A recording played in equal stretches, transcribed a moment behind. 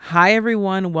Hi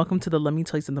everyone, welcome to the Let Me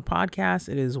Tell You Something podcast.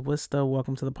 It is Wista.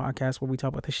 Welcome to the podcast where we talk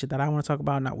about the shit that I want to talk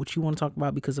about, not what you want to talk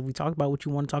about. Because if we talk about what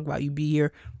you want to talk about, you'd be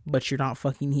here, but you're not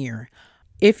fucking here.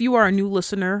 If you are a new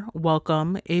listener,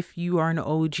 welcome. If you are an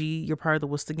OG, you're part of the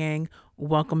Wista gang.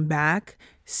 Welcome back.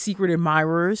 Secret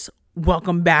admirers,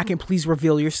 welcome back, and please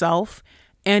reveal yourself.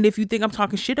 And if you think I'm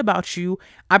talking shit about you,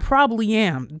 I probably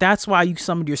am. That's why you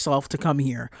summoned yourself to come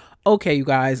here. Okay, you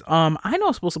guys. I know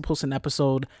I'm supposed to post an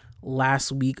episode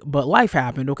last week, but life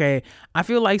happened. Okay, I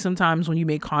feel like sometimes when you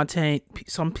make content,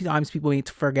 sometimes people need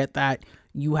to forget that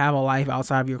you have a life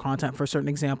outside of your content. For a certain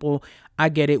example, I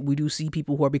get it. We do see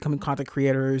people who are becoming content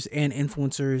creators and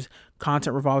influencers.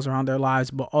 Content revolves around their lives,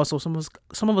 but also some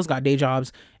of us got day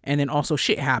jobs, and then also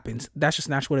shit happens. That's just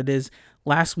naturally what it is.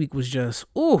 Last week was just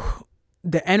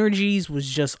the energies was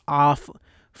just off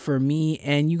for me,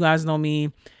 and you guys know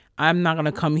me. I'm not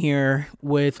gonna come here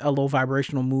with a low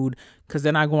vibrational mood because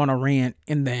then I go on a rant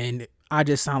and then I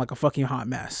just sound like a fucking hot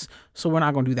mess. So we're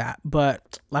not gonna do that.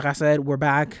 But like I said, we're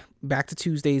back to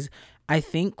Tuesdays. I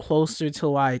think closer to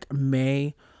like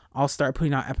May, I'll start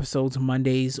putting out episodes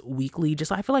Mondays weekly.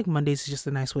 I feel like Mondays is just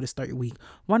a nice way to start your week.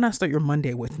 Why not start your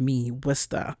Monday with me,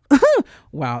 Wista?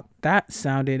 Wow, that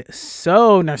sounded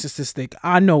so narcissistic.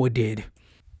 I know it did.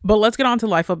 But let's get on to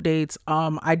life updates.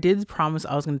 I did promise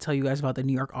I was going to tell you guys about the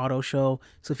New York Auto Show.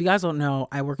 So if you guys don't know,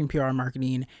 I work in PR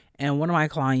marketing, and one of my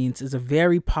clients is a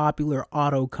very popular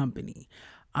auto company.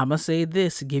 I'm going to say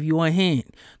this to give you a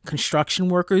hint. Construction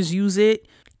workers use it,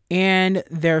 and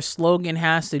their slogan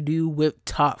has to do with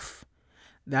tough.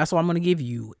 That's what I'm going to give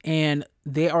you. And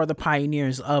they are the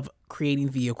pioneers of creating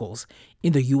vehicles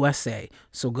in the USA.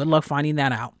 So good luck finding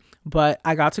that out. But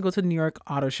I got to go to the New York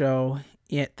Auto Show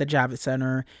at the Javits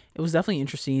Center. It was definitely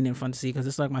interesting and fun to see because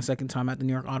it's like my second time at the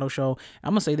New York Auto Show.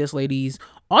 I'm gonna say this, ladies,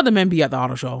 all the men be at the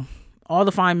auto show. All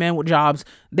the fine men with jobs,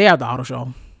 they at the auto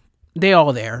show. They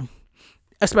all there.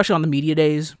 Especially on the media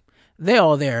days. They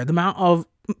all there. The amount of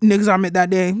niggas I met that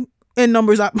day and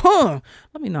numbers let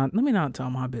me not tell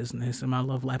my business and my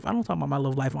love life. I don't talk about my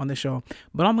love life on this show.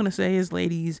 But I'm gonna say is,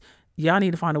 ladies, y'all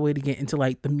need to find a way to get into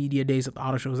like the media days at the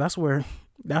auto shows. That's where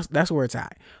it's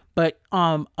at. But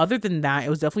other than that, it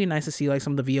was definitely nice to see like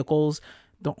some of the vehicles.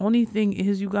 The only thing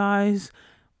is, you guys,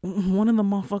 one of the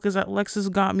motherfuckers at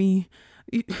Lexus got me.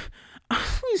 You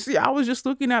see, I was just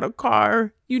looking at a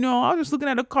car.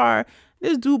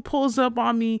 This dude pulls up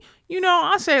on me.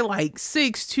 I say like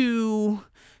 6'2",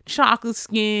 chocolate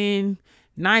skin,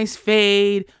 nice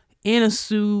fade, in a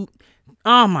suit.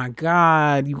 Oh my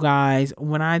God, you guys,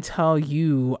 when I tell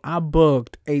you I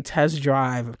booked a test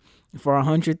drive for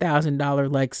 $100,000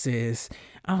 Lexus,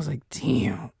 I was like,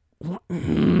 damn,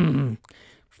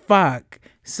 fuck.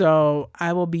 So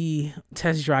I will be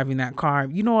test driving that car.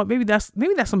 You know what? Maybe that's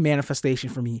a manifestation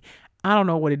for me. I don't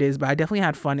know what it is, but I definitely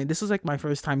had fun. And this is like my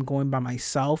first time going by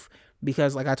myself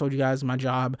because, like I told you guys, my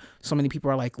job, so many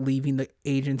people are like leaving the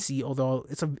agency, although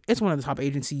it's one of the top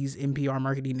agencies in PR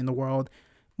marketing in the world.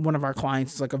 One of our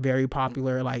clients is like a very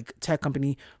popular like tech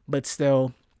company, but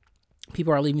still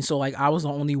people are leaving. So like I was the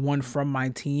only one from my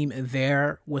team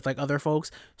there with like other folks.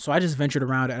 So I just ventured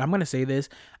around, and I'm going to say this.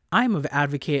 I'm an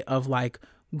advocate of like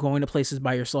going to places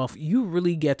by yourself. You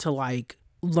really get to like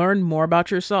learn more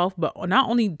about yourself, but not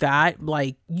only that,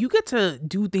 like you get to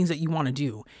do things that you want to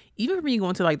do. Even for me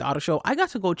going to like the auto show, I got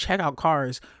to go check out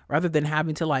cars rather than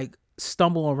having to like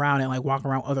stumble around and like walk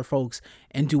around other folks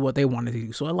and do what they wanted to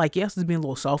do. So like, yes, it's being a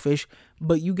little selfish,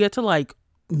 but you get to like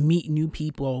meet new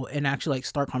people and actually like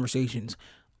start conversations.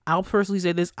 I'll personally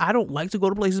say this. I don't like to go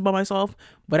to places by myself,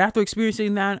 but after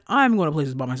experiencing that, I'm going to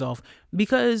places by myself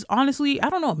because honestly, I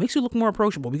don't know, it makes you look more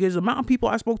approachable because the amount of people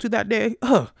I spoke to that day,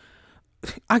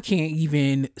 I can't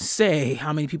even say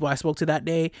how many people I spoke to that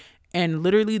day. And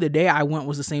literally the day I went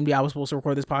was the same day I was supposed to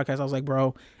record this podcast. I was like,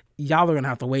 bro, y'all are going to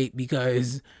have to wait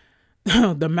because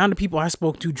the amount of people I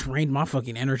spoke to drained my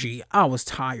fucking energy. I was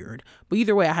tired. But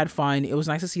either way, I had fun. It was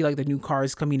nice to see like the new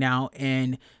cars coming out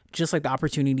and just like the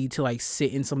opportunity to like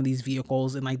sit in some of these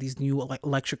vehicles and like these new like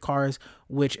electric cars,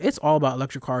 which it's all about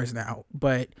electric cars now.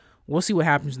 But we'll see what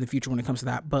happens in the future when it comes to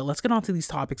that. But let's get on to these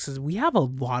topics because we have a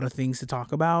lot of things to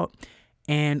talk about.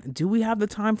 And do we have the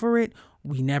time for it?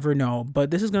 We never know.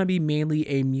 But this is going to be mainly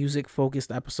a music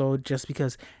focused episode just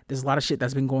because there's a lot of shit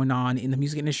that's been going on in the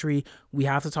music industry. We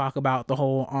have to talk about the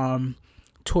whole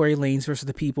Tory Lanez versus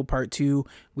the People Part 2.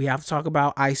 We have to talk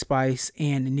about Ice Spice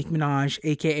and Nicki Minaj,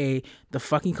 aka the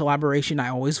fucking collaboration I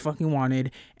always fucking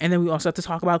wanted. And then we also have to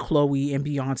talk about Chloe and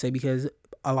Beyonce because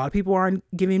a lot of people aren't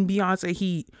giving Beyonce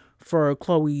heat for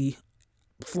Chloe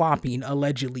flopping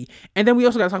allegedly. And then we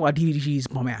also got to talk about DDG's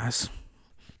bum ass.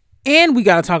 And we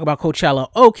gotta talk about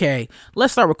Coachella. Okay,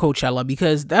 let's start with Coachella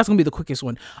because that's gonna be the quickest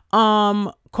one.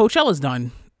 Coachella's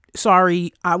done.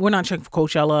 Sorry, we're not checking for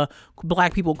Coachella.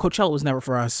 Black people, Coachella was never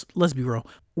for us. Let's be real.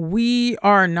 We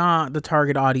are not the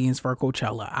target audience for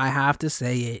Coachella. I have to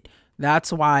say it.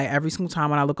 That's why every single time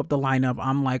when I look up the lineup,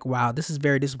 I'm like, wow, this is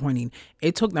very disappointing.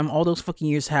 It took them all those fucking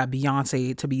years to have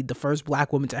Beyonce to be the first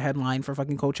black woman to headline for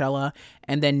fucking Coachella.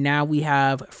 And then now we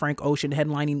have Frank Ocean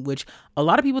headlining, which a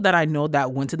lot of people that I know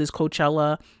that went to this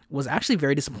Coachella was actually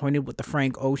very disappointed with the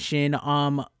Frank Ocean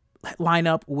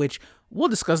lineup, which we'll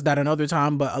discuss that another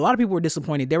time. But a lot of people were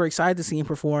disappointed. They were excited to see him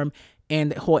perform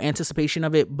and the whole anticipation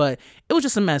of it, but it was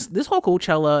just a mess. This whole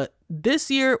Coachella this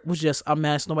year was just a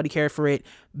mess. Nobody cared for it.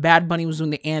 Bad Bunny was doing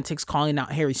the antics, calling out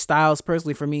Harry Styles.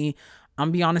 Personally, for me,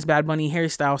 I'm be honest, Bad Bunny, Harry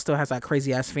Styles still has that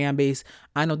crazy ass fan base.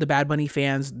 I know the Bad Bunny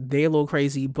fans, they a little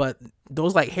crazy, but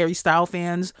those like Harry Styles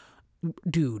fans,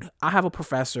 dude, I have a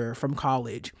professor from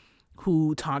college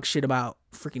who talks shit about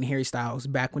freaking Harry Styles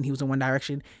back when he was in One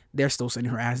Direction. They're still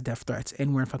sending her ass death threats,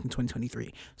 and we're in fucking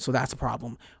 2023, so that's a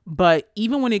problem. But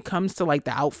even when it comes to like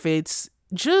the outfits,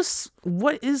 just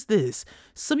what is this?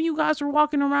 Some of you guys were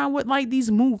walking around with like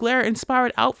these Mugler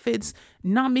inspired outfits,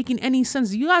 not making any sense.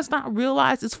 Do you guys not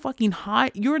realize it's fucking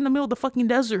hot? You're in the middle of the fucking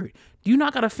desert. Do you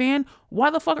not got a fan?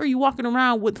 Why the fuck are you walking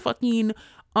around with fucking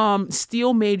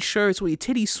steel made shirts with your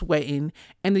titties sweating,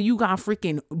 and then you got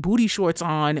freaking booty shorts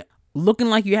on, looking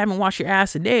like you haven't washed your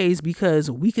ass in days?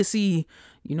 Because we could see,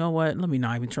 you know what, let me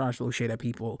not even try to throw shade at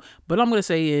people, but all I'm gonna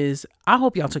say is I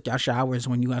hope y'all took y'all showers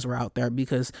when you guys were out there,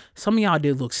 because some of y'all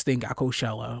did look stink at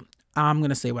Coachella. I'm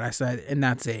gonna say what I said, and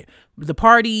that's it. The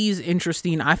party's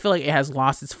interesting. I feel like it has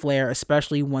lost its flair,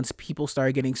 especially once people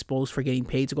started getting exposed for getting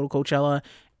paid to go to Coachella,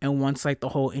 and once like the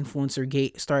whole influencer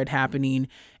gate started happening,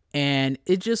 and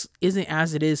it just isn't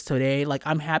as it is today. Like,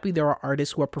 I'm happy there are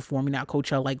artists who are performing at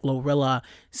Coachella, like Glorilla,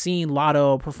 seeing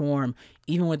Lotto perform,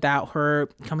 even without her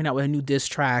coming out with a new diss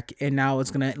track, and now it's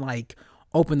gonna like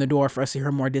open the door for us to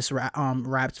hear more diss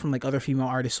raps from like other female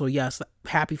artists. So yes,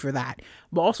 happy for that.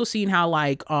 But also seeing how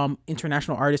like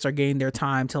international artists are getting their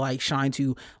time to like shine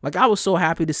too. Like, I was so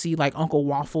happy to see like Uncle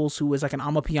Waffles, who is like an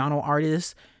Amapiano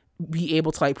artist, be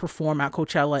able to like perform at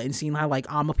Coachella, and seeing how like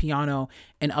Amapiano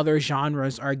and other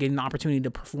genres are getting the opportunity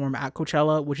to perform at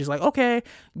Coachella, which is like, okay,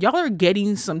 y'all are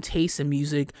getting some taste in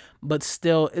music, but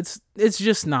still it's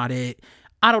just not it.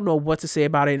 I don't know what to say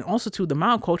about it. And also too, the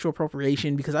amount of cultural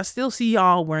appropriation, because I still see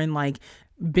y'all wearing like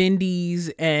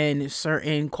bendies and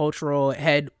certain cultural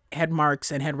head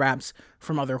marks and head wraps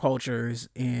from other cultures,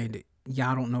 and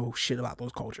y'all don't know shit about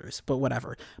those cultures, but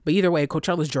whatever. But either way,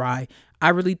 Coachella's dry. I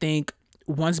really think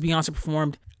once Beyonce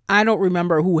performed, I don't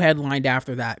remember who headlined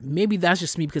after that. Maybe that's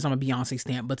just me because I'm a Beyonce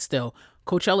stan, but still,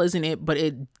 Coachella isn't it, but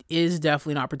it is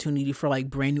definitely an opportunity for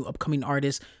like brand new upcoming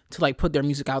artists to like put their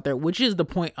music out there, which is the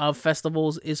point of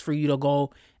festivals, is for you to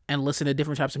go and listen to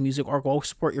different types of music or go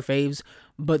support your faves.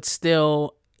 But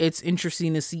still, it's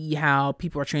interesting to see how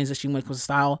people are transitioning when it comes to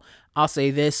style. I'll say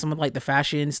this, some of like the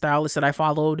fashion stylists that I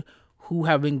followed who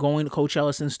have been going to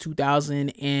Coachella since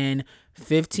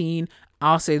 2015,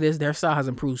 I'll say this, their style has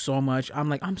improved so much. I'm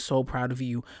like, I'm so proud of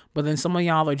you. But then some of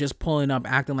y'all are just pulling up,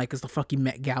 acting like it's the fucking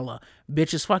Met Gala.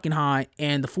 Bitch, is fucking hot,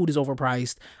 and the food is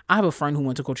overpriced. I have a friend who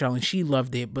went to Coachella, and she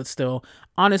loved it. But still,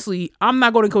 honestly, I'm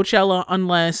not going to Coachella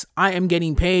unless I am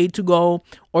getting paid to go,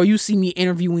 or you see me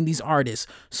interviewing these artists.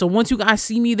 So once you guys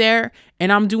see me there,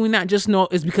 and I'm doing that, just know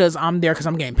it's because I'm there because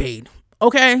I'm getting paid.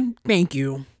 Okay? Thank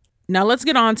you. Now let's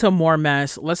get on to more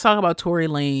mess. Let's talk about Tory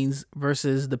Lanez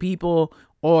versus The People,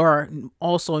 or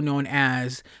also known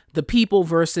as The People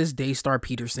versus Daystar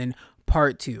Peterson,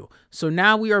 part 2. So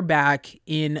now we are back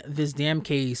in this damn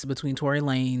case between Tory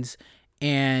Lanez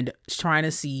and trying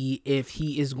to see if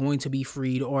he is going to be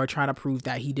freed, or trying to prove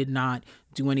that he did not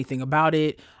do anything about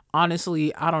it.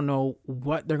 Honestly, I don't know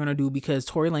what they're going to do, because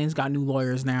Tory Lanez got new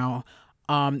lawyers now.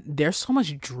 There's so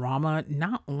much drama,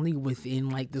 not only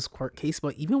within like this court case,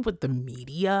 but even with the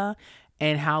media,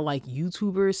 and how like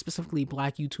YouTubers, specifically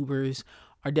Black YouTubers,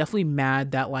 are definitely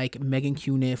mad that like Megan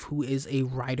Cuniff, who is a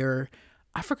writer,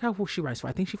 I forgot who she writes for.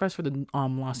 I think she writes for the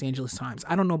Los Angeles Times.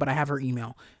 I don't know, but I have her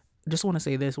email. Just want to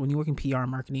say this: when you work in PR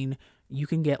and marketing, you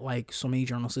can get like so many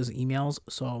journalists' emails.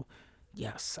 So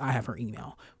yes, I have her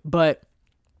email, but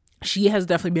she has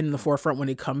definitely been in the forefront when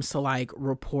it comes to like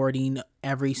reporting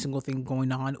every single thing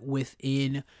going on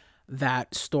within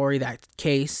that story, that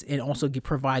case, and also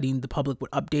providing the public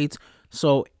with updates.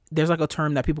 So there's like a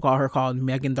term that people call her called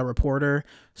Megan the Reporter.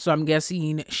 So I'm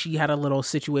guessing she had a little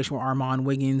situation with Armand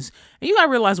Wiggins. And you gotta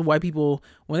realize white people,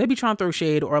 when they be trying to throw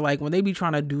shade, or like when they be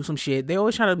trying to do some shit, they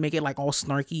always try to make it like all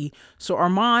snarky. So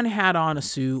Armand had on a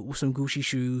suit with some Gucci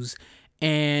shoes,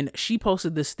 and she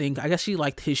posted this thing. I guess she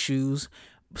liked his shoes.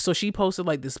 So she posted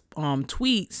like this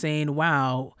tweet saying,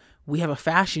 wow, we have a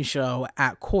fashion show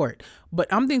at court.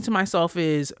 But I'm thinking to myself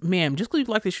is, ma'am, just because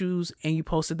you like the shoes and you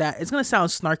posted that, it's going to sound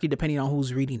snarky depending on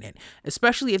who's reading it.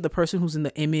 Especially if the person who's in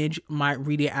the image might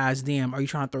read it as, damn, are you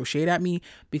trying to throw shade at me?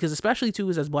 Because especially too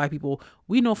is as Black people,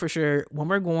 we know for sure when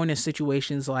we're going to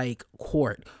situations like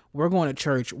court, we're going to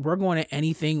church, we're going to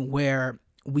anything where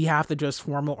we have to dress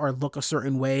formal or look a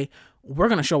certain way, we're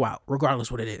going to show out regardless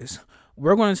what it is.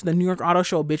 We're going to the New York Auto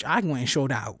Show, bitch, I went and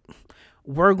showed out.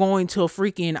 We're going to a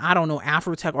freaking, I don't know,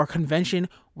 Afrotech or convention,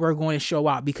 we're going to show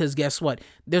out because guess what?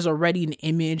 There's already an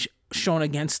image shown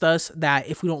against us that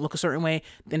if we don't look a certain way,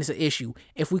 then it's an issue.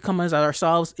 If we come as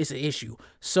ourselves, it's an issue.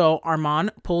 So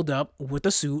Armand pulled up with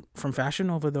a suit from Fashion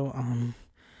Nova though.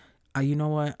 You know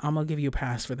what? I'm going to give you a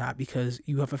pass for that because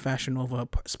you have a Fashion Nova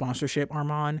sponsorship,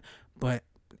 Armand, but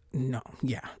no,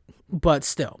 yeah. But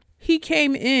still, he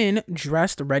came in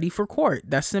dressed ready for court.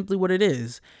 That's simply what it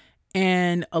is.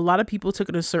 And a lot of people took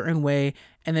it a certain way.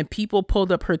 And then people pulled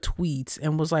up her tweets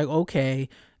and was like, okay,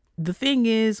 the thing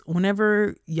is,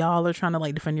 whenever y'all are trying to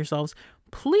like defend yourselves,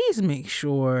 please make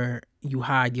sure you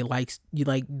hide you like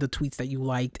the tweets that you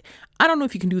liked. I don't know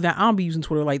if you can do that. I don't be using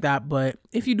Twitter like that. But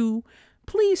if you do,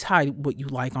 please hide what you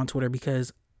like on Twitter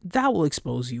because that will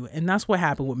expose you. And that's what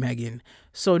happened with Megan.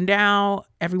 So now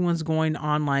everyone's going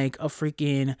on like a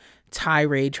freaking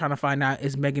tirade trying to find out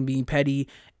is Megan being petty.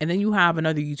 And then you have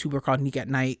another YouTuber called Nick at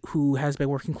Night who has been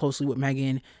working closely with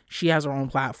Megan. She has her own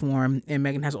platform and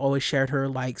Megan has always shared her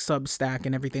like Substack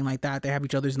and everything like that. They have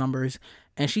each other's numbers.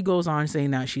 And she goes on saying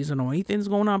that she doesn't know anything's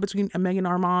going on between Megan and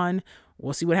Armand.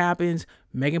 We'll see what happens.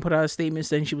 Megan put out a statement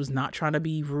saying she was not trying to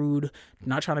be rude,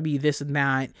 not trying to be this and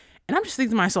that. And I'm just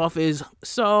thinking to myself is,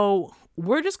 so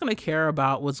we're just going to care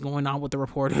about what's going on with the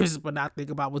reporters, but not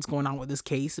think about what's going on with this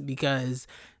case because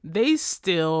they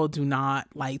still do not,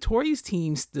 like, Tory's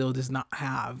team still does not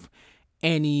have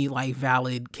any, like,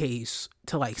 valid case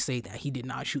to, like, say that he did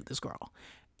not shoot this girl.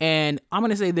 And I'm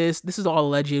going to say this is all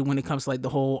alleged when it comes to, like, the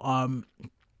whole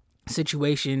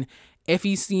situation. If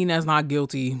he's seen as not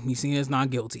guilty, he's seen as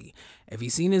not guilty. If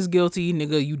he's seen as guilty,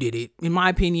 nigga, you did it. In my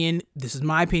opinion, this is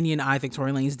my opinion, I think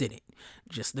Tory Lanez did it.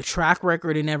 Just the track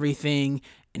record and everything.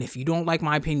 And if you don't like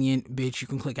my opinion, bitch, you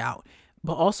can click out.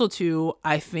 But also, too,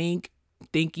 I think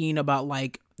thinking about,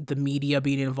 like, the media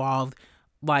being involved,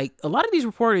 like, a lot of these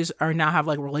reporters are now have,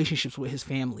 like, relationships with his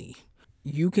family.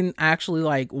 You can actually,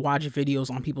 like, watch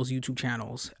videos on people's YouTube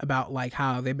channels about, like,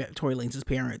 how they met Tory Lanez's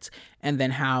parents and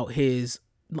then how his,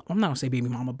 I'm not gonna say baby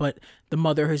mama, but the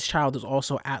mother of his child is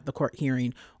also at the court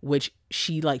hearing, which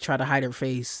she like tried to hide her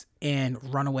face and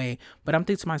run away. But I'm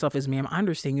thinking to myself is, ma'am, I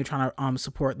understand you're trying to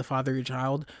support the father of your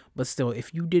child, but still,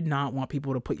 if you did not want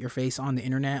people to put your face on the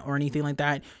internet or anything like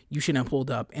that, you shouldn't have pulled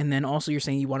up. And then also you're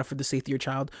saying you want it for the safety of your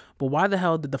child, but why the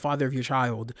hell did the father of your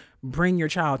child bring your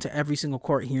child to every single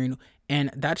court hearing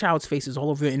and that child's face is all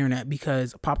over the internet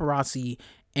because paparazzi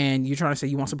and you're trying to say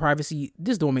you want some privacy?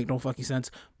 This don't make no fucking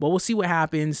sense. But we'll see what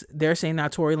happens. They're saying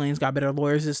that Tory Lanez got better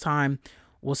lawyers this time.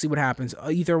 We'll see what happens.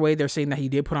 Either way, they're saying that he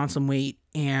did put on some weight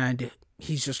and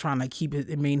he's just trying to keep it,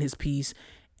 maintain his peace,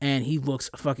 and he looks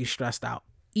fucking stressed out.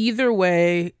 Either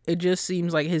way, it just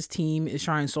seems like his team is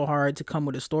trying so hard to come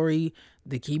with a story.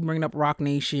 They keep bringing up Rock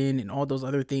Nation and all those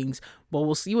other things, but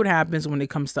we'll see what happens when it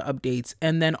comes to updates.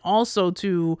 And then also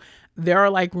too, there are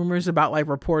like rumors about like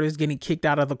reporters getting kicked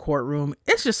out of the courtroom.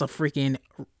 It's just a freaking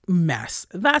mess.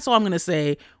 That's all I'm going to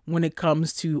say when it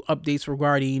comes to updates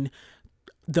regarding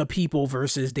the People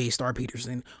versus Daystar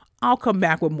Peterson. I'll come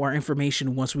back with more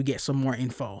information once we get some more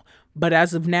info. But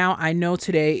as of now, I know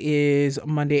today is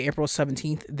Monday, April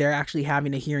 17th. They're actually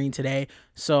having a hearing today.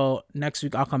 So next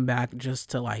week I'll come back just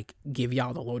to like give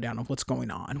y'all the lowdown of what's going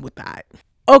on with that.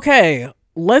 Okay,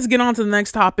 let's get on to the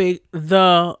next topic.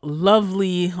 The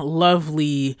lovely,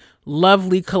 lovely,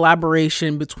 lovely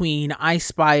collaboration between Ice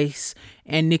Spice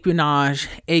and Nicki Minaj,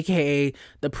 aka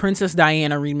the Princess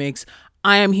Diana remix.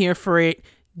 I am here for it.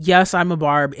 Yes, I'm a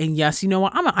Barb. And yes, you know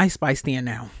what? I'm an Ice Spice stan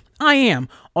now. I am.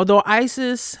 Although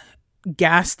Isis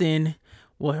Gaston,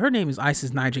 well, her name is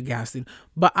Isis Nigel Gaston,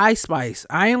 but Ice Spice,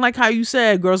 I ain't like how you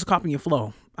said girls are copying your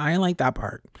flow. I ain't like that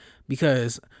part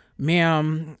because,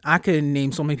 ma'am, I could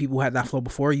name so many people who had that flow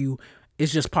before you.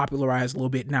 It's just popularized a little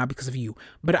bit now because of you.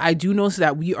 But I do notice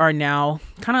that we are now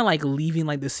kind of like leaving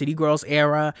like the City Girls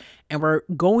era and we're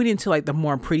going into like the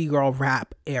more pretty girl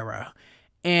rap era.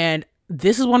 And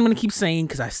this is what I'm going to keep saying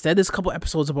because I said this a couple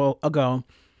episodes ago.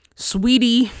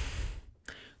 Sweetie,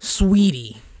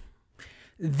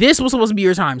 this was supposed to be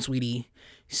your time, sweetie.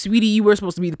 Sweetie, you were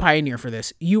supposed to be the pioneer for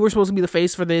this. You were supposed to be the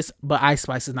face for this, but Ice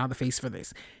Spice is not the face for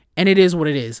this. and it is what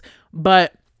it is.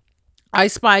 But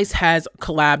Ice Spice has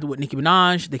collabed with Nicki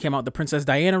Minaj. They came out with the Princess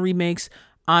Diana remix.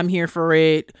 I'm here for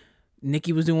it.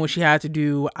 Nicki was doing what she had to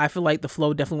do. I feel like the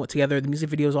flow definitely went together. The music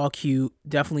video is all cute,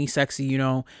 definitely sexy, you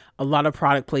know, a lot of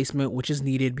product placement, which is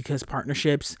needed because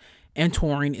partnerships and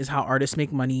touring is how artists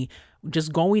make money.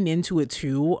 Just going into it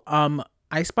too,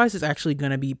 Ice Spice is actually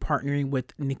going to be partnering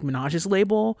with Nicki Minaj's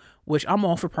label, which I'm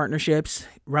all for partnerships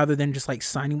rather than just like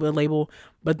signing with a label.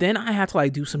 But then I had to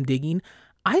like do some digging.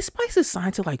 Ice Spice is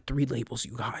signed to like 3 labels,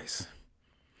 you guys.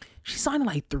 She's signed to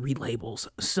like 3 labels.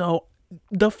 So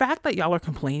the fact that y'all are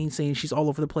complaining, saying she's all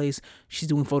over the place, she's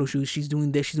doing photo shoots, she's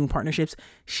doing this, she's doing partnerships,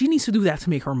 she needs to do that to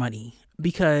make her money.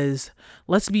 Because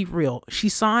let's be real, she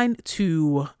signed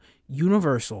to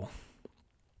Universal.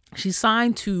 She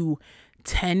signed to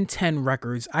 1010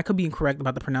 Records. I could be incorrect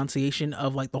about the pronunciation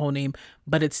of like the whole name,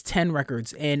 but it's 10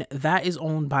 Records. And that is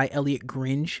owned by Elliot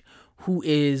Gringe, who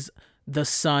is the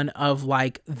son of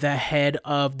like the head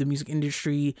of the music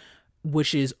industry,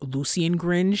 which is Lucien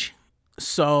Gringe.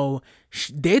 So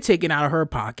they're taking out of her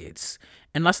pockets.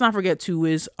 And let's not forget too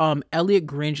is Elliot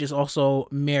Gringe is also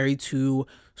married to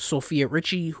Sophia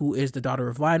Richie, who is the daughter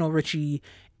of Lionel Richie.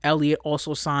 Elliot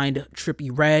also signed Trippie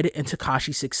Redd and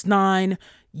Tekashi 6ix9ine.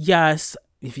 Yes,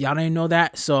 if y'all didn't know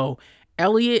that. So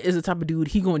Elliot is the type of dude,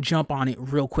 he gonna jump on it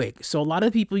real quick. So a lot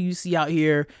of the people you see out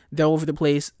here, they're over the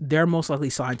place, they're most likely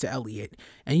signed to Elliot.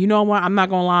 And you know what? I'm not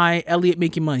gonna lie, Elliot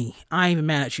making money. I ain't even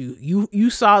mad at you. You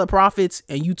saw the profits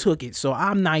and you took it. So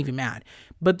I'm not even mad.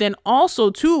 But then also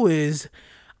too is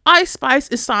Ice Spice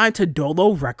is signed to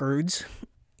Dolo Records.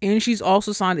 And she's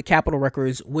also signed to Capitol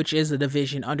Records, which is a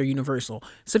division under Universal.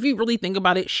 So if you really think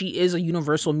about it, she is a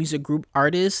Universal Music Group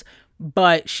artist,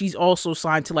 but she's also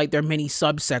signed to like their many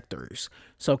subsectors.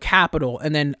 So Capitol,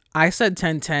 and then I said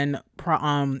 1010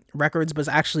 Records, but it's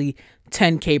actually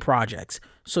 10K Projects.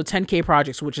 So 10K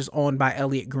Projects, which is owned by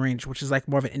Elliot Gringe, which is like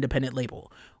more of an independent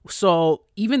label. So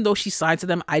even though she's signed to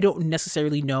them, I don't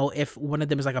necessarily know if one of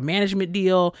them is like a management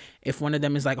deal, if one of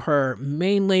them is like her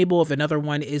main label, if another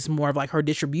one is more of like her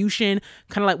distribution,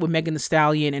 kind of like with Megan Thee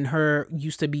Stallion and her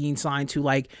used to being signed to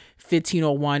like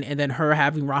 1501 and then her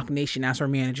having Roc Nation as her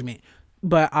management.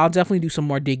 But I'll definitely do some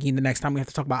more digging the next time we have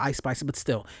to talk about Ice Spice. But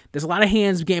still, there's a lot of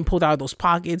hands getting pulled out of those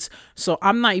pockets. So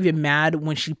I'm not even mad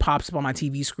when she pops up on my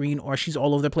TV screen or she's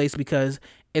all over the place, because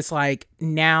it's like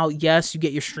now, yes, you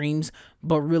get your streams,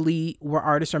 but really where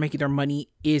artists are making their money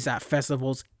is at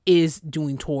festivals, is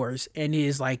doing tours, and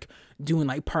is like doing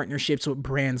like partnerships with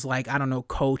brands like, I don't know,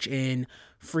 Coach and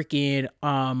freaking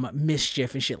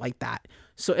Mischief and shit like that.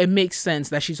 So it makes sense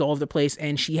that she's all over the place,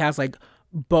 and she has like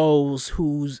Bose,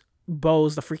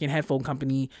 the freaking headphone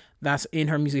company, that's in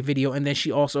her music video. And then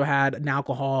she also had an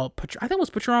alcohol, I think it was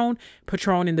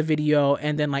Patron in the video,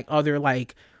 and then like other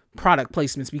like product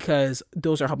placements, because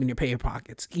those are helping you pay your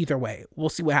pockets. Either way, we'll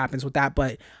see what happens with that.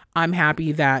 But I'm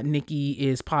happy that Nicki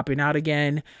is popping out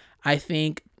again. I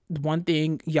think one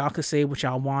thing y'all could say what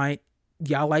y'all want.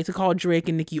 Y'all like to call Drake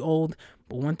and Nicki old,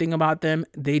 but one thing about them,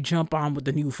 they jump on with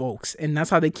the new folks, and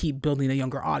that's how they keep building a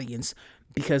younger audience.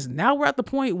 Because now we're at the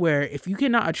point where if you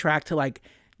cannot attract to like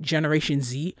Generation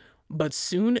Z, but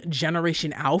soon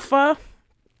Generation Alpha,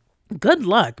 good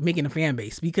luck making a fan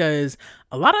base, because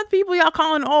a lot of people y'all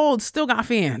calling old still got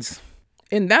fans.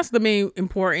 And that's the main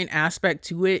important aspect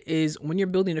to it, is when you're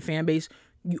building a fan base,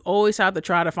 you always have to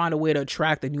try to find a way to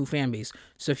attract a new fan base.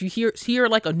 So if you hear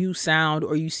like a new sound,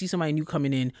 or you see somebody new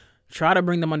coming in, try to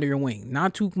bring them under your wing.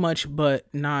 Not too much, but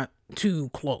not too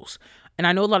close. And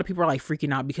I know a lot of people are like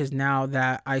freaking out because now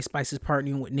that Ice Spice is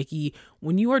partnering with Nicki,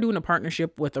 when you are doing a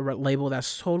partnership with a label,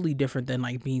 that's totally different than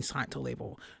like being signed to a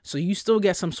label. So you still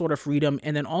get some sort of freedom.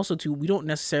 And then also too, we don't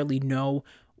necessarily know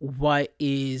what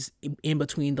is in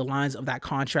between the lines of that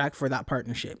contract for that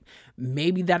partnership.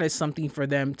 Maybe that is something for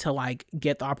them to like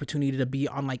get the opportunity to be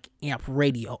on like AMP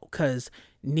Radio, because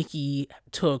Nicki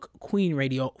took Queen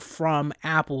Radio from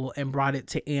Apple and brought it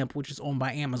to AMP, which is owned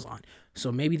by Amazon.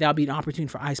 So maybe that'll be an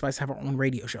opportunity for Ice Spice to have her own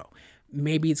radio show.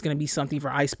 Maybe it's going to be something for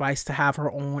Ice Spice to have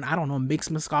her own, I don't know, Mix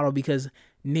Moscato, because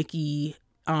Nicki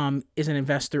is an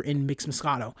investor in Mix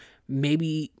Moscato.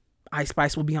 Maybe Ice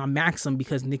Spice will be on Maxim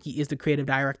because Nicki is the creative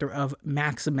director of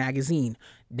Maxim magazine.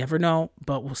 Never know,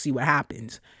 but we'll see what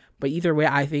happens. But either way,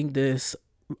 I think this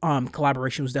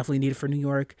collaboration was definitely needed for New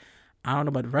York. I don't know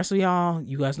about the rest of y'all.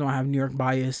 You guys know I have New York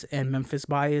bias and Memphis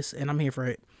bias, and I'm here for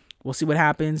it. We'll see what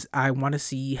happens. I want to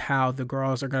see how the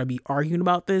girls are going to be arguing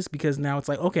about this, because now it's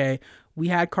like, okay, we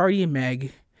had Cardi and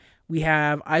Meg. We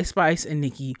have Ice Spice and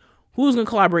Nicki. Who's going to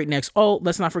collaborate next? Oh,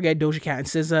 let's not forget Doja Cat and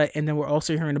SZA. And then we're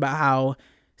also hearing about how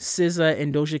SZA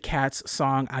and Doja Cat's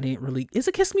song, is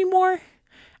it Kiss Me More?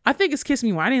 I think it's Kiss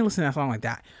Me More. I didn't listen to that song like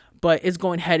that. but it's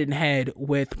going head in head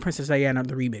with Princess Diana,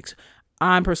 the remix.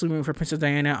 I'm personally rooting for Princess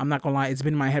Diana. I'm not gonna lie, it's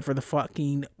been in my head for the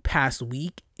fucking past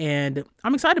week, and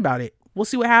I'm excited about it. We'll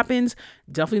see what happens.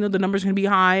 Definitely know the number's gonna be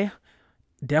high.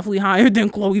 Definitely higher than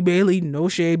Chloe Bailey. No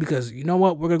shade, because you know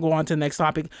what? We're gonna go on to the next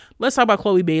topic. Let's talk about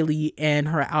Chloe Bailey and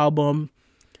her album.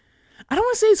 I don't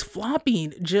want to say it's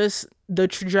flopping, just the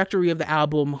trajectory of the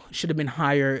album should have been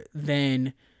higher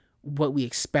than what we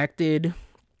expected,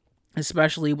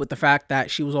 especially with the fact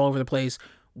that she was all over the place.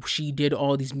 She did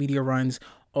all these media runs.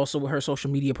 Also, with her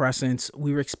social media presence,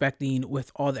 we were expecting,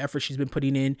 with all the effort she's been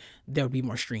putting in, there would be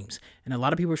more streams. And a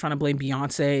lot of people are trying to blame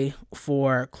Beyonce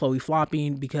for Chloe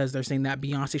flopping because they're saying that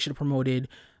Beyonce should have promoted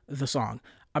the song.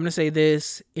 I'm going to say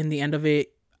this, in the end of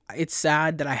it, it's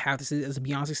sad that I have to say this as a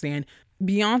Beyonce stan.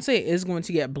 Beyonce is going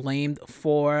to get blamed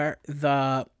for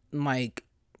the,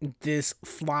 this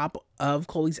flop of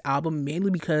Chloe's album,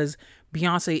 mainly because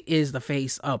Beyonce is the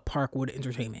face of Parkwood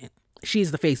Entertainment.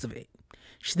 She's the face of it.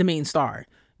 She's the main star.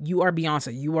 You are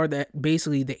Beyonce. You are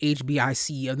basically the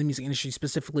HBIC of the music industry,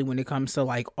 specifically when it comes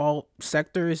to all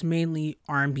sectors, mainly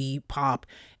R&B, pop,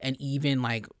 and even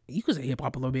you could say hip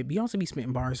hop a little bit. Beyonce be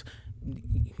spitting bars.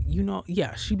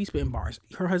 Yeah, she be spitting bars.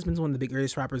 Her husband's one of the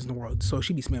biggest rappers in the world, so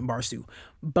she be spitting bars too.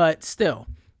 But still,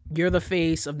 you're the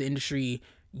face of the industry.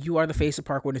 You are the face of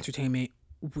Parkwood Entertainment.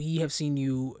 We have seen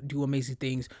you do amazing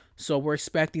things. So we're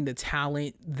expecting the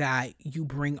talent that you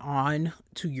bring on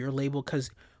to your label,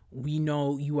 because we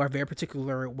know you are very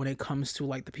particular when it comes to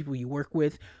the people you work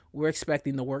with. We're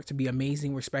expecting the work to be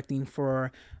amazing. We're expecting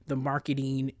for the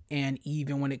marketing, and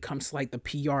even when it comes to the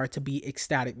PR, to be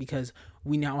ecstatic, because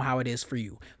we know how it is for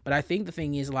you. But I think the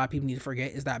thing is, a lot of people need to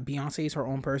forget is that Beyonce is her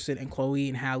own person, and Chloe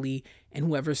and Halle and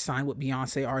whoever signed with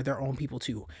Beyonce are their own people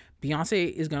too.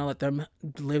 Beyonce is going to let them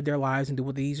live their lives and do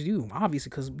what they need to do, obviously,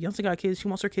 because Beyonce got kids. She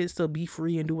wants her kids to be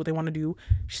free and do what they want to do.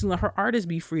 She's going to let her artists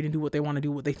be free and do what they want to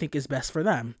do, what they think is best for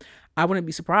them. I wouldn't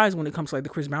be surprised when it comes to the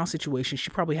Chris Brown situation. She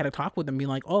probably had a talk with them, being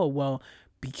like, oh, well,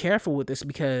 be careful with this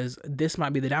because this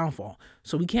might be the downfall.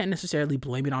 So we can't necessarily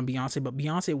blame it on Beyonce, but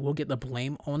Beyonce will get the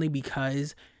blame only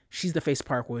because she's the face of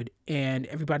Parkwood, and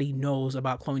everybody knows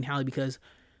about Chloe and Halle because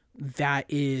that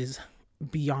is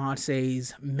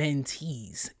Beyonce's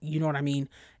mentees. You know what I mean?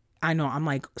 I know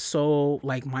I'm so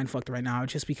mind fucked right now,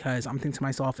 just because I'm thinking to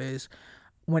myself is,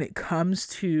 when it comes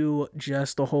to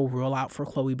just the whole rollout for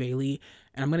Chloe Bailey,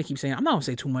 and I'm gonna keep saying, I'm not gonna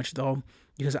say too much though,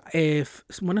 because if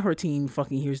one of her team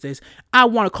fucking hears this, I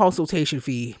want a consultation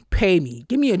fee. Pay me.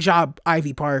 Give me a job,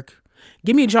 Ivy Park.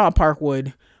 Give me a job,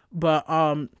 Parkwood. But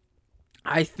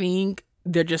I think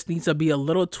there just needs to be a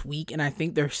little tweak, and I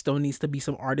think there still needs to be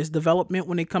some artist development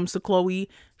when it comes to Chloe.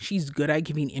 She's good at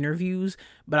giving interviews,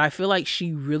 but I feel like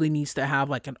she really needs to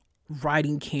have an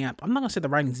writing camp. I'm not gonna say the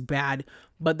writing's bad,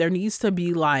 but there needs to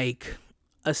be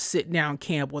a sit down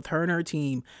camp with her and her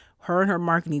team, her and her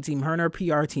marketing team, her and her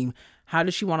PR team. How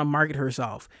does she want to market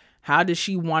herself? How does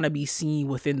she want to be seen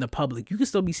within the public? You can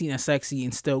still be seen as sexy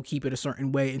and still keep it a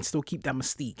certain way and still keep that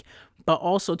mystique. But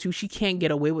also too, she can't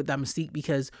get away with that mystique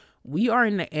because we are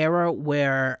in the era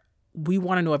where we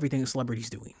want to know everything a celebrity's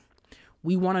doing.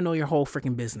 We want to know your whole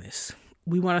freaking business.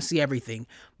 We want to see everything.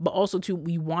 But also too,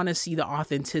 we want to see the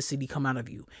authenticity come out of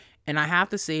you. And I have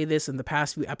to say this, in the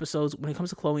past few episodes, when it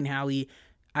comes to Chloe and Halle,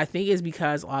 I think it's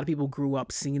because a lot of people grew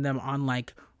up seeing them on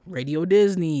Radio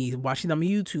Disney, watching them on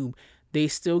YouTube. They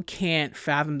still can't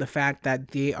fathom the fact that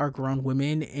they are grown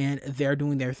women and they're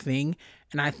doing their thing.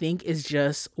 And I think it's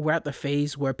just, we're at the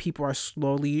phase where people are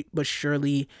slowly but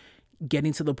surely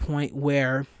getting to the point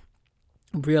where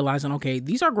realizing, okay,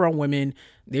 these are grown women.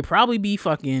 They probably be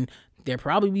fucking, they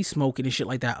probably be smoking and shit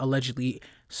like that, allegedly.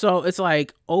 So it's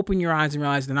open your eyes and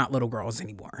realize they're not little girls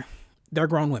anymore. They're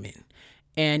grown women.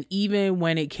 And even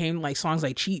when it came songs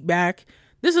like Cheat Back,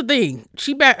 this is the thing.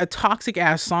 Cheat Back, a toxic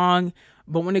ass song.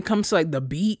 But when it comes to the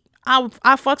beat, I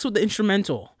fucks with the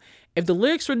instrumental. If the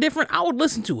lyrics were different, I would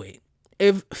listen to it.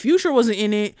 If Future wasn't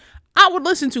in it, I would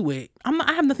listen to it.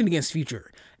 I have nothing against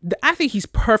Future. I think he's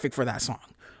perfect for that song.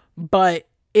 But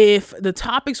if the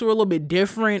topics were a little bit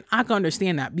different, I can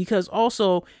understand that. Because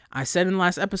also, I said in the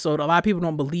last episode, a lot of people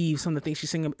don't believe some of the things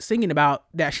she's singing about,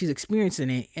 that she's experiencing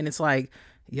it. And it's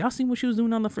y'all seen what she was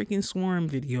doing on the freaking Swarm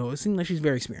video. It seemed like she's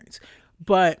very experienced.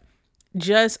 But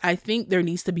I think there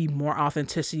needs to be more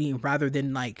authenticity rather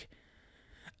than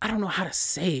I don't know how to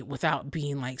say it without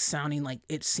being sounding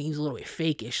it seems a little bit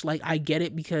fakeish. I get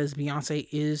it because Beyonce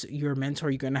is your mentor.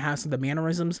 You're going to have some of the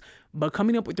mannerisms, but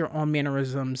coming up with your own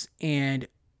mannerisms, and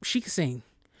she can sing,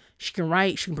 she can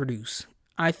write, she can produce.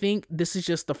 I think this is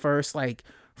just the first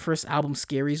album,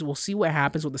 Scaries. We'll see what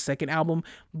happens with the second album.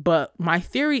 But my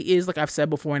theory is, like I've said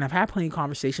before, and I've had plenty of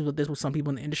conversations with this with some people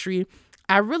in the industry,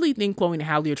 I really think Chloe and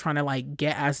Halle are trying to like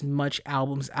get as much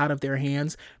albums out of their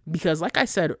hands because, like I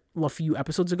said a few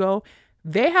episodes ago,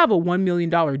 they have a $1 million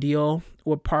deal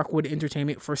with Parkwood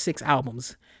Entertainment for 6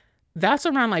 albums. That's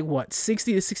around like what,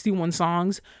 60 to 61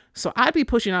 songs. So I'd be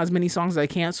pushing out as many songs as I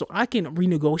can so I can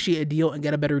renegotiate a deal and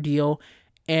get a better deal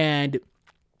and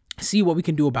see what we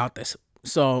can do about this.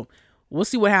 So we'll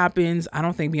see what happens. I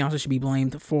don't think Beyonce should be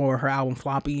blamed for her album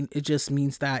flopping. It just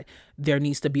means that there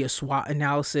needs to be a SWOT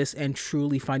analysis and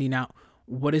truly finding out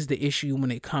what is the issue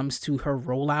when it comes to her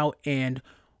rollout and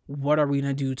what are we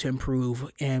going to do to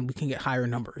improve and we can get higher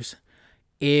numbers.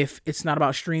 If it's not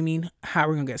about streaming, how are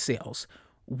we going to get sales?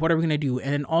 What are we going to do?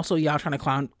 And then also y'all trying to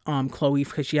clown Chloe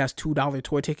because she has $2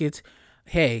 tour tickets.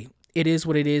 Hey, it is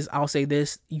what it is. I'll say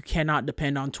this. You cannot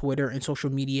depend on Twitter and social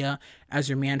media as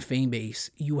your man fame base.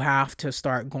 You have to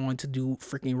start going to do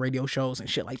freaking radio shows and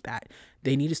shit like that.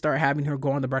 They need to start having her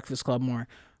go on the Breakfast Club more.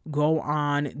 Go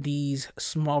on these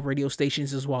small radio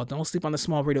stations as well. Don't sleep on the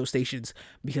small radio stations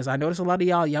because I notice a lot of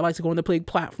y'all like to go on the big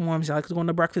platforms. Y'all like to go on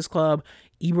the Breakfast Club,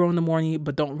 Ebro in the morning,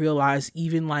 but don't realize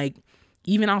even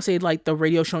I'll say like the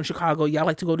radio show in Chicago, y'all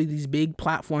like to go to these big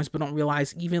platforms, but don't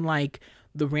realize even like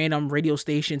the random radio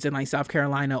stations in like South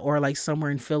Carolina or like somewhere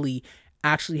in Philly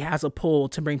actually has a pull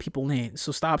to bring people in.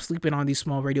 So stop sleeping on these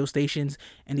small radio stations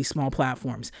and these small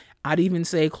platforms. I'd even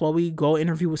say, Chloe, go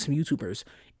interview with some YouTubers.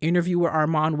 Interview with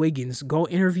Armand Wiggins. Go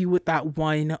interview with that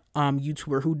one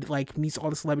YouTuber who like meets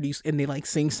all the celebrities and they like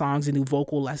sing songs and do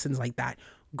vocal lessons like that.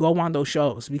 Go on those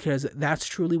shows because that's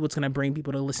truly what's going to bring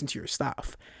people to listen to your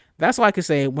stuff. That's all I can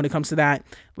say when it comes to that.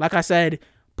 Like I said,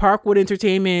 Parkwood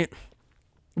Entertainment,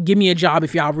 give me a job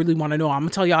if y'all really want to know. I'm going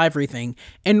to tell y'all everything.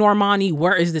 And Normani,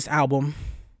 where is this album?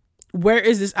 Where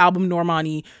is this album,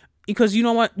 Normani? Because you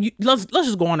know what? Let's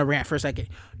just go on a rant for a second.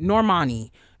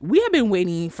 Normani, we have been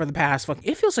waiting for the past,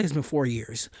 it feels like it's been 4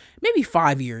 years, maybe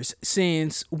 5 years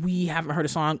since we haven't heard a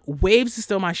song. Waves is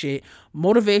still my shit.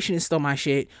 Motivation is still my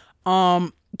shit.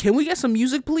 Can we get some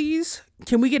music, please?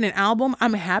 Can we get an album?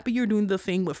 I'm happy you're doing the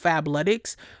thing with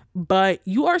Fabletics, but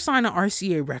you are signed to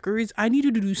RCA Records. I need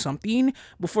you to do something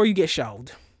before you get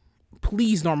shelved.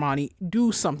 Please, Normani,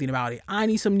 do something about it. I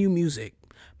need some new music.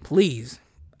 Please.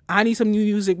 I need some new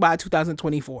music by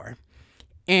 2024.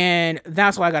 And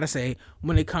that's what I gotta say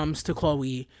when it comes to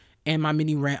Chloe and my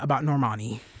mini rant about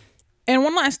Normani. And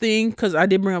one last thing, because I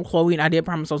did bring up Chloe and I did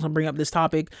promise I was going to bring up this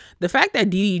topic. The fact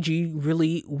that DDG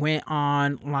really went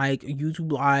on like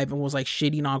YouTube Live and was like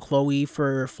shitting on Chloe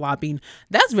for flopping,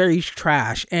 that's very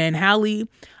trash. And Halle,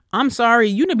 I'm sorry,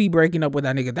 you need to be breaking up with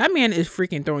that nigga. That man is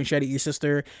freaking throwing shit at your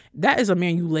sister. That is a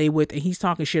man you lay with and he's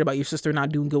talking shit about your sister not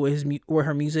doing good with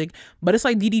her music. But it's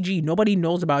like DDG, nobody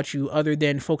knows about you other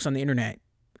than folks on the internet.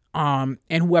 And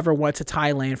whoever went to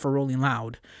Thailand for Rolling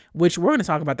Loud, which we're going to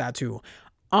talk about that too.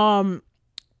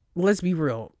 Let's be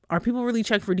real. Are people really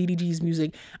checking for DDG's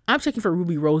music? I'm checking for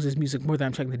Ruby Rose's music more than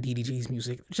I'm checking the DDG's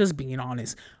music. Just being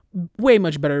honest. Way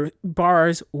much better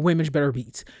bars, way much better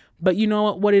beats. But you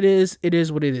know what it is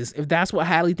what it is. If that's what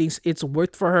Halle thinks it's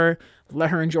worth for her,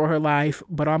 let her enjoy her life.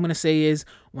 But all I'm going to say is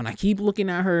when I keep looking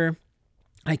at her,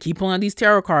 I keep pulling out these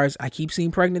tarot cards. I keep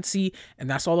seeing pregnancy, and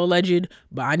that's all alleged.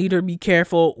 But I need her to be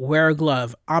careful. Wear a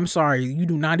glove. I'm sorry. You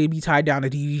do not need to be tied down to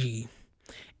DDG.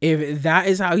 If that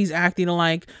is how he's acting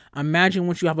alike, imagine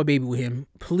once you have a baby with him.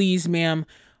 Please, ma'am,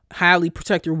 Halle,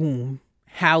 protect your womb.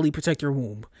 Halle, protect your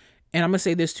womb. And I'm going to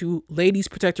say this too. Ladies,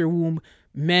 protect your womb.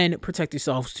 Men, protect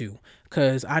yourselves too.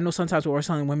 Because I know sometimes we're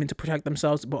telling women to protect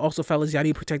themselves, but also fellas, y'all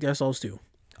need to protect yourselves too.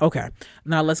 Okay,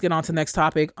 now let's get on to the next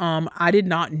topic. I did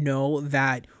not know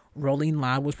that Rolling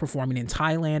Loud was performing in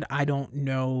Thailand. I don't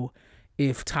know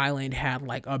if Thailand had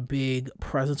like a big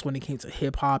presence when it came to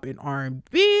hip hop and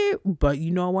R&B, but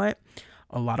you know what?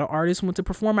 A lot of artists went to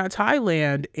perform at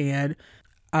Thailand, and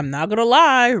I'm not gonna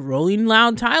lie, Rolling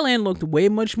Loud Thailand looked way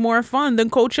much more fun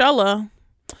than Coachella.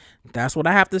 That's what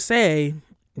I have to say.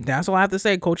 That's all I have to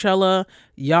say. Coachella,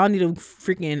 y'all need to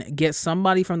freaking get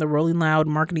somebody from the Rolling Loud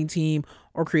marketing team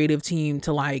or creative team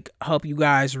to like help you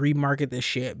guys remarket this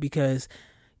shit, because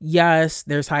yes,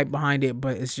 there's hype behind it,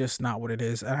 but it's just not what it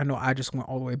is. And I know I just went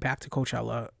all the way back to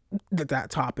Coachella, that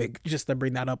topic, just to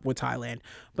bring that up with Thailand.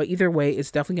 But either way,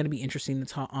 it's definitely going to be interesting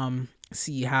to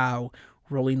see how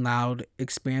Rolling Loud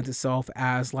expands itself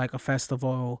as like a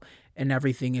festival and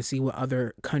everything, and see what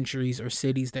other countries or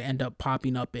cities they end up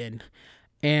popping up in.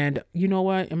 And you know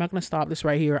what? I'm not going to stop this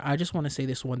right here. I just want to say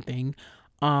this one thing.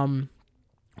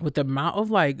 With the amount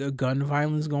of like gun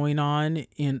violence going on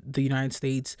in the United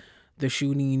States, the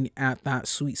shooting at that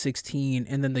Sweet 16,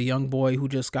 and then the young boy who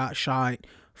just got shot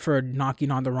for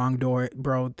knocking on the wrong door.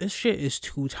 Bro, this shit is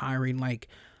too tiring. Like,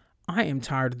 I am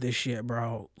tired of this shit,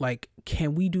 bro. Like,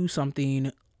 can we do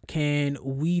something? Can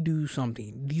we do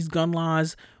something? These gun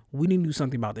laws, we need to do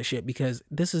something about this shit, because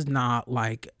this is not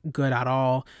like good at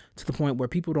all, to the point where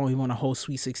people don't even want to host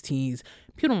Sweet 16s.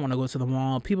 People don't want to go to the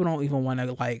mall. People don't even want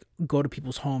to like go to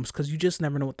people's homes, because you just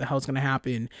never know what the hell's going to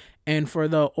happen. And for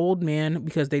the old man,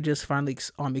 because they just finally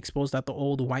exposed that the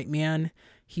old white man,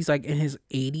 he's like in his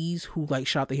 80s, who like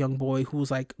shot the young boy who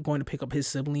was like going to pick up his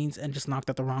siblings and just knocked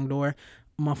at the wrong door.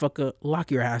 Motherfucker,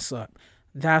 lock your ass up.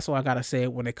 That's all I gotta say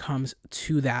when it comes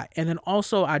to that. And then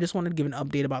also, I just wanted to give an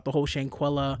update about the whole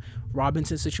Shanquella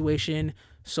Robinson situation.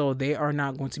 So they are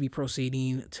not going to be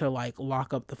proceeding to like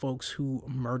lock up the folks who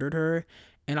murdered her.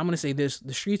 And I'm gonna say this: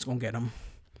 the streets gonna get them.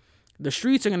 The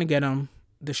streets are gonna get them.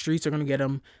 The streets are gonna get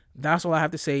them. That's all I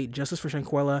have to say. Justice for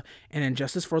Shanquella, and then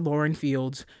justice for Lauren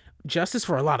Fields. Justice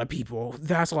for a lot of people.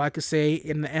 That's all I could say.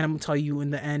 In the end, I'm gonna tell you,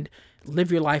 in the end,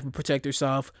 live your life and protect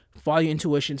yourself. Follow your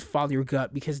intuitions, follow your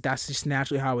gut, because that's just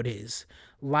naturally how it is.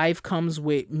 Life comes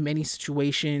with many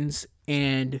situations,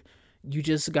 and you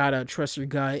just gotta trust your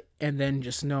gut, and then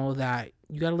just know that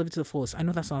you gotta live it to the fullest. I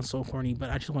know that sounds so corny, but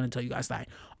I just want to tell you guys that.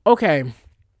 Okay,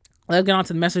 let's get on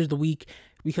to the message of the week,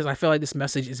 because I feel like this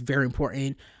message is very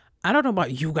important. I don't know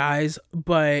about you guys,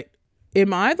 but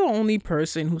am I the only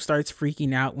person who starts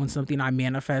freaking out when something I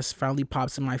manifest finally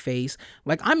pops in my face?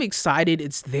 Like, I'm excited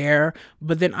it's there,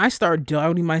 but then I start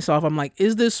doubting myself. I'm like,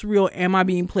 is this real? Am I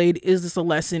being played? Is this a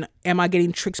lesson? Am I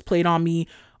getting tricks played on me?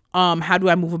 How do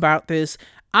I move about this?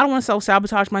 I don't want to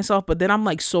self-sabotage myself, but then I'm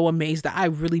like so amazed that I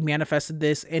really manifested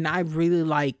this, and I really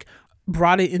like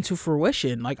brought it into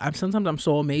fruition. Like, I'm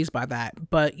so amazed by that.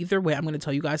 But either way, I'm going to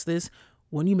tell you guys this: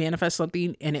 when you manifest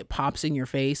something and it pops in your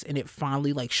face and it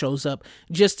finally like shows up,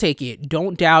 just take it.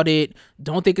 Don't doubt it.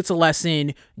 Don't think it's a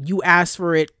lesson. You asked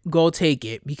for it, go take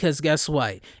it, because guess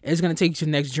what? It's going to take you to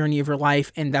the next journey of your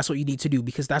life, and that's what you need to do,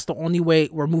 because that's the only way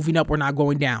we're moving up. We're not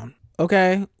going down.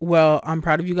 Okay, well, I'm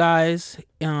proud of you guys.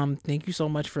 Thank you so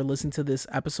much for listening to this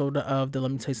episode of the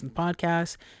Let Me Tell You Something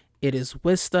podcast. It is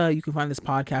Wista. You can find this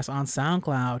podcast on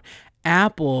SoundCloud,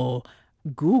 Apple,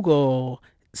 Google,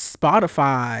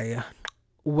 Spotify.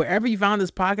 Wherever you found this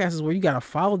podcast is where you got to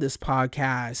follow this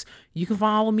podcast. You can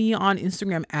follow me on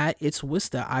Instagram at It's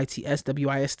Wista,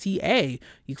 ITSWISTA.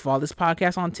 You can follow this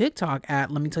podcast on TikTok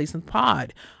at Let Me Tell You Something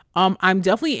Pod. I'm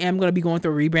definitely am going to be going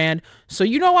through a rebrand. So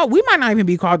you know what? We might not even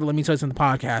be called the Let Me Tell You Something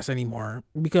podcast anymore,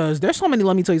 because there's so many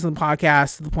Let Me Tell You Something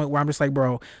podcasts to the point where I'm just like,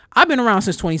 bro, I've been around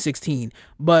since 2016,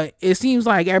 but it seems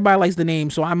like everybody likes the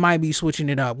name. So I might be switching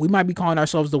it up. We might be calling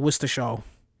ourselves the Wista Show.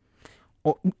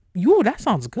 Oh, that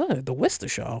sounds good. The Wista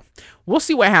Show. We'll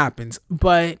see what happens,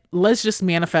 but let's just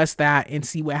manifest that and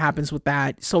see what happens with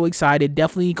that. So excited.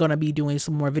 Definitely going to be doing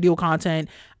some more video content.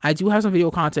 I do have some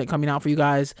video content coming out for you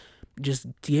guys. Just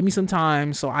give me some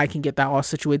time so I can get that all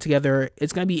situated together.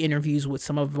 It's going to be interviews with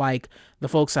some of like the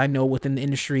folks I know within the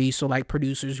industry. So like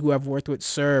producers who have worked with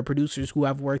Sir, producers who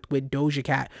have worked with Doja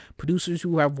Cat, producers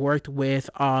who have worked with,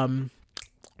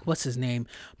 what's his name?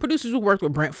 Producers who worked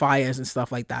with Brent Faiyaz and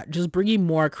stuff like that. Just bringing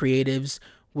more creatives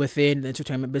within the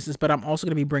entertainment business. But I'm also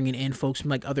going to be bringing in folks from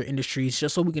like other industries,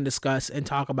 just so we can discuss and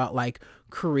talk about like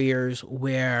careers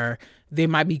where they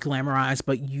might be glamorized,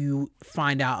 but you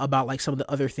find out about like some of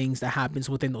the other things that happens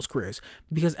within those careers,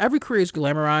 because every career is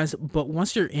glamorized, but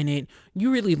once you're in it, you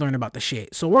really learn about the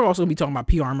shit. So we're also going to be talking about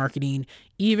PR marketing,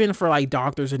 even for like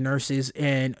doctors and nurses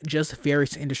and just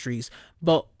various industries.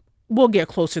 But we'll get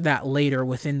closer to that later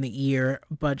within the year,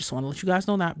 but just want to let you guys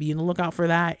know that. Be on the lookout for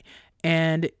that.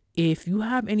 And if you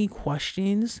have any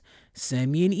questions, send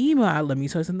me an email at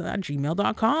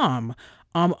letmetellyousomething@gmail.com.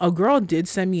 A girl did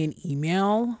send me an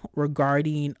email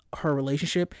regarding her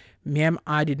relationship. Ma'am,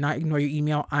 I did not ignore your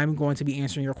email. I'm going to be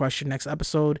answering your question next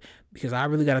episode, because I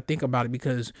really got to think about it,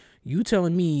 because you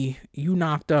telling me you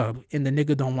knocked up and the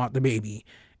nigga don't want the baby.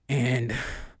 And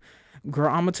girl,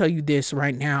 I'm going to tell you this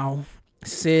right now,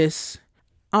 sis,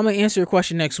 I'm going to answer your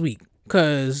question next week,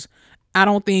 because I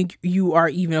don't think you are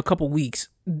even a couple weeks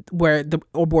where the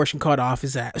abortion cutoff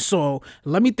is at. So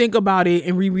let me think about it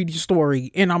and reread your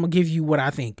story, and I'm going to give you what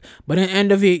I think. But at the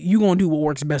end of it, you going to do what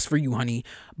works best for you, honey.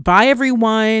 Bye,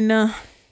 everyone.